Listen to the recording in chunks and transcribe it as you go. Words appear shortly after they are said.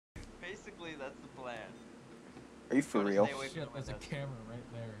Are you for real? Shit, there's a camera right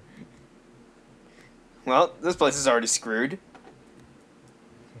there. Well, this place is already screwed.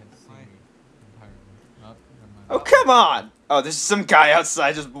 Can't see me entirely. Oh, never mind. Oh, come on! Oh, there's some guy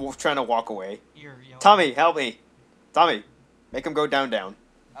outside just trying to walk away. Tommy, help me. Tommy, make him go down.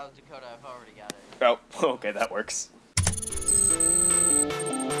 Oh, Dakota, I've already got it. Oh, okay, that works.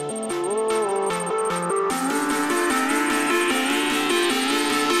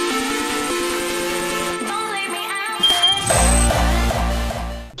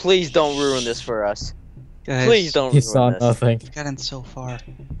 Please don't ruin this for us. Guys, Please don't He ruin saw this. nothing. We've gotten so far.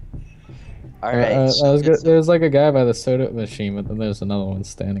 Alright. That was good. There's like a guy by the soda machine, but then there's another one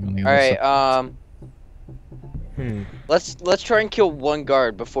standing on the other Alright, side. let's try and kill one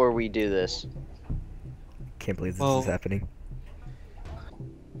guard before we do this. Can't believe this is happening.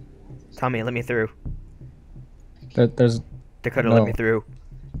 Tommy, let me through. There's Dakota, no. let me through.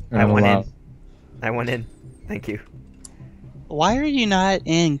 I went in. I went in. Thank you. Why are you not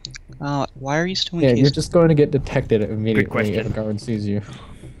in? Why are you still in? Yeah, case? you're just going to get detected immediately question. if a guard sees you.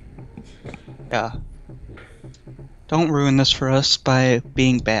 Yeah. Don't ruin this for us by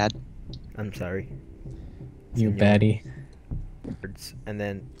being bad. I'm sorry. You baddie. And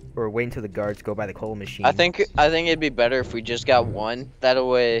then, or wait until the guards go by the coal machine. I think it'd be better if we just got one. That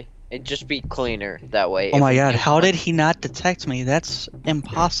way, it'd just be cleaner that way. Oh my god, how did he not detect me? That's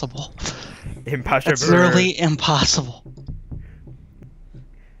impossible. Impossible. That's literally impossible.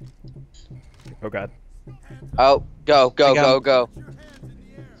 Oh god. Oh, go.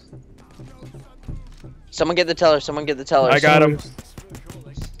 Someone get the teller, I got him.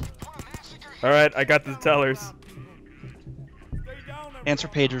 Alright, I got the tellers. Answer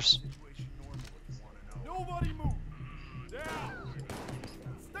pagers.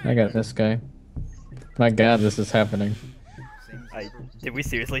 I got this guy. My god, this is happening. Did we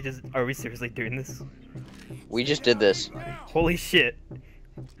seriously are we seriously doing this? We just did this. Holy shit.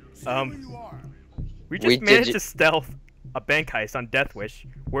 We just managed to stealth a bank heist on Death Wish,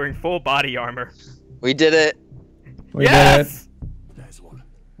 wearing full body armor. We did it. We did it.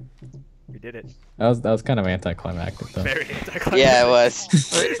 We did it. That was kind of anticlimactic though. Very anticlimactic. Yeah, it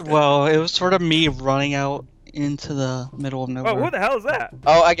was. Well, it was sort of me running out into the middle of nowhere. Oh, what the hell is that?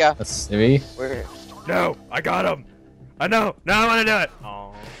 Oh, I got. A civvy? Where? No, I got him. I know. Now I want to do it.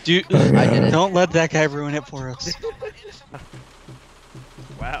 Oh. Dude, I did it. don't let that guy ruin it for us.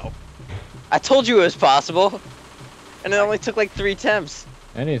 Wow. I told you it was possible, and it only took like 3 attempts.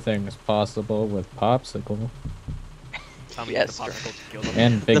 Anything is possible with popsicle Tommy, Yes, the popsicle to kill them.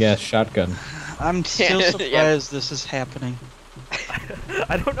 and big ass shotgun. I'm still Yeah. surprised this is happening.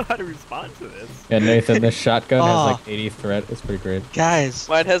 I don't know how to respond to this. Yeah, Nathan, this shotgun Oh. has like 80 threat. It's pretty great. Guys,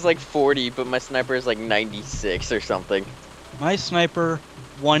 Mine has like 40, but my sniper is like 96 or something. my sniper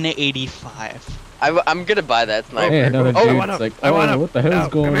 185. I'm gonna buy that sniper. Hey, another Oh, I dude's want him. like, I want oh, him. what the hell's No,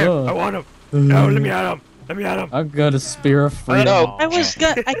 going come here. on? I want him. No, let me at him. Let me at him. I've got a spear of freedom. No. I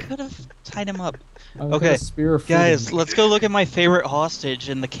could have tied him up. I've got Okay, a spear of freedom. Guys, let's go look at my favorite hostage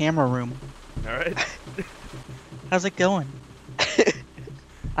in the camera room. All right. How's it going?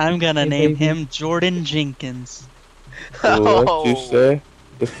 I'm gonna Hey, name baby. him Jordan Jenkins. Oh. What you say?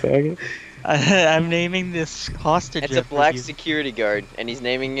 The faggot? I'm naming this hostage. It's a after black you. security guard, and he's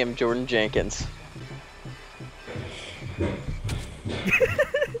naming him Jordan Jenkins.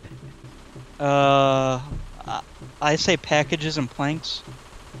 I say packages and planks.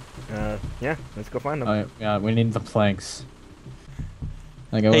 Yeah, let's go find them. Oh, yeah, we need the planks.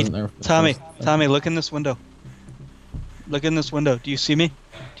 Like I wasn't there. For the Tommy, first- Tommy, look in this window. Look in this window. Do you see me? Do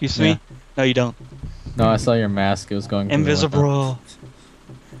you see Yeah. me? No, you don't. No, I saw your mask. It was going through the window. Invisible.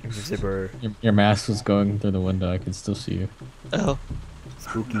 Invisible. Your mask was going through the window. I could still see you. Oh,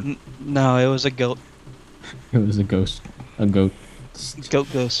 Spooky. no, it was a goat. It was a ghost. A goat. Goat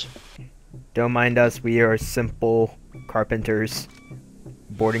ghost. Don't mind us. We are simple carpenters,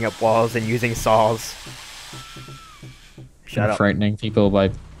 boarding up walls and using saws. Shut And up. frightening people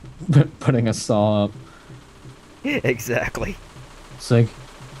by putting a saw up. Exactly. It's like,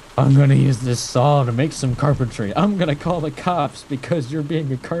 I'm gonna use this saw to make some carpentry. I'm gonna call the cops because you're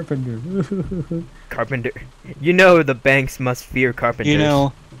being a carpenter. Carpenter. You know the banks must fear carpenters. You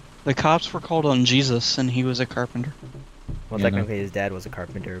know, the cops were called on Jesus, and he was a carpenter. Well, Yeah, no. technically his dad was a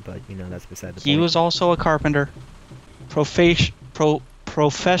carpenter, but you know that's beside the He point. was also a carpenter.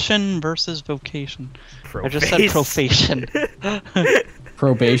 Profession versus vocation. I just said profession.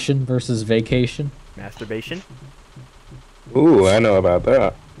 Probation versus vacation. Masturbation. Ooh, I know about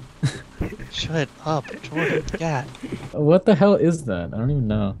that. Shut up, Jordan. God. What the hell is that? I don't even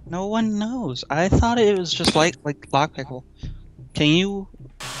know. No one knows. I thought it was just like lockpickle. Can you?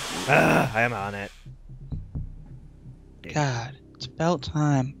 I am on it. God, it's about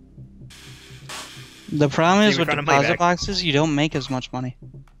time. The problem is with deposit boxes, you don't make as much money.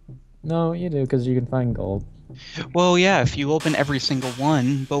 No, you do, because you can find gold. Well, yeah, if you open every single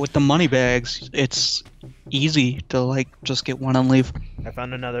one, but with the money bags, it's easy to, like, just get one and leave. I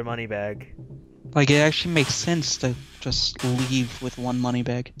found another money bag. Like, it actually makes sense to just leave with one money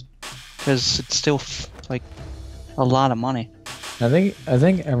bag. Because it's still, like, a lot of money. I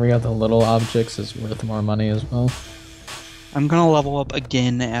think every other little objects is worth more money as well. I'm gonna level up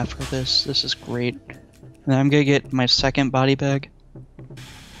again after this. This is great. And I'm gonna get my second body bag.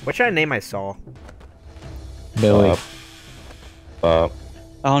 What should I name my saw? Billy. Oh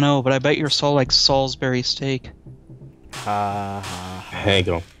no, but I bet you're so like Salisbury steak. Hang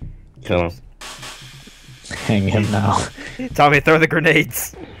on. Kill him. Hang him now. Tommy, throw the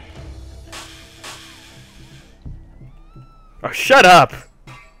grenades. Oh, shut up!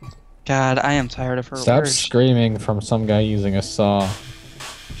 God, I am tired of her Stop words. screaming from some guy using a saw.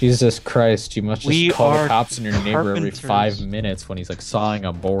 Jesus Christ, you must just call the cops on your neighbor every 5 minutes when he's like sawing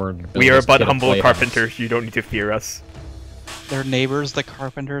a board. We are but humble carpenters, you don't need to fear us. Their neighbors, the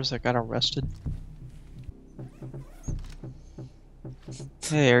carpenters that got arrested.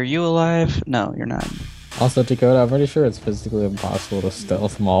 Hey, are you alive? No, you're not. Also, Dakota, I'm pretty sure it's physically impossible to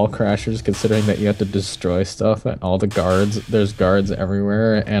stealth mall crashers, considering that you have to destroy stuff and all the guards. There's guards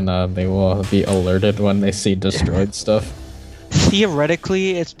everywhere, and they will be alerted when they see destroyed stuff.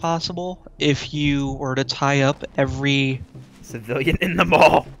 Theoretically, it's possible if you were to tie up every civilian in the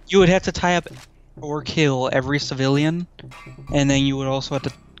mall. You would have to tie up or kill every civilian, and then you would also have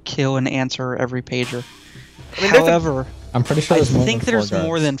to kill and answer every pager. I mean, however, I'm pretty sure there's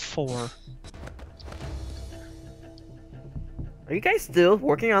more than 4. Are you guys still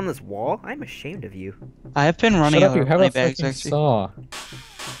working on this wall? I'm ashamed of you. I've been running out of money bags, actually. Saw.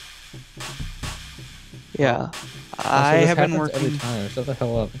 Yeah. I have been working every time. Shut the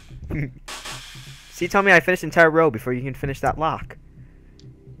hell up. See, Tommy, I finished the entire row before you can finish that lock.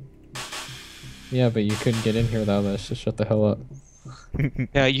 Yeah, but you couldn't get in here without this. Just shut the hell up.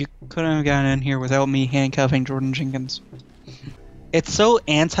 Yeah, you couldn't have gotten in here without me handcuffing Jordan Jenkins. It's so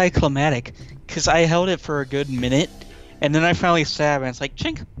anticlimactic, because I held it for a good minute, and then I finally stab, and it's like,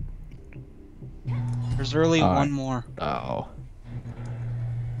 chink! There's really one more. Oh.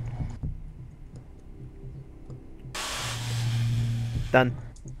 Done.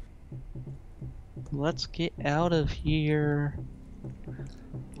 Let's get out of here.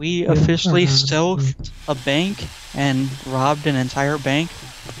 We officially stealthed a bank and robbed an entire bank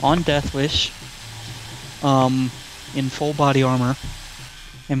on Death Wish, in full body armor,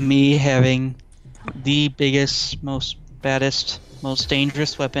 and me having the biggest, most baddest, most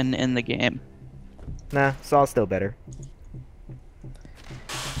dangerous weapon in the game. Nah, Saw's still better.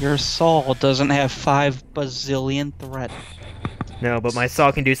 Your Saw doesn't have 5 bazillion threat. No, but my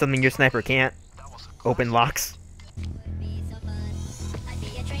Saw can do something your sniper can't. Open locks.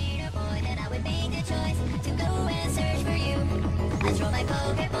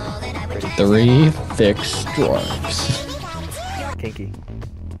 Three thick dwarves. Kinky.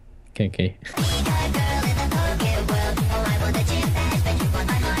 Kinky.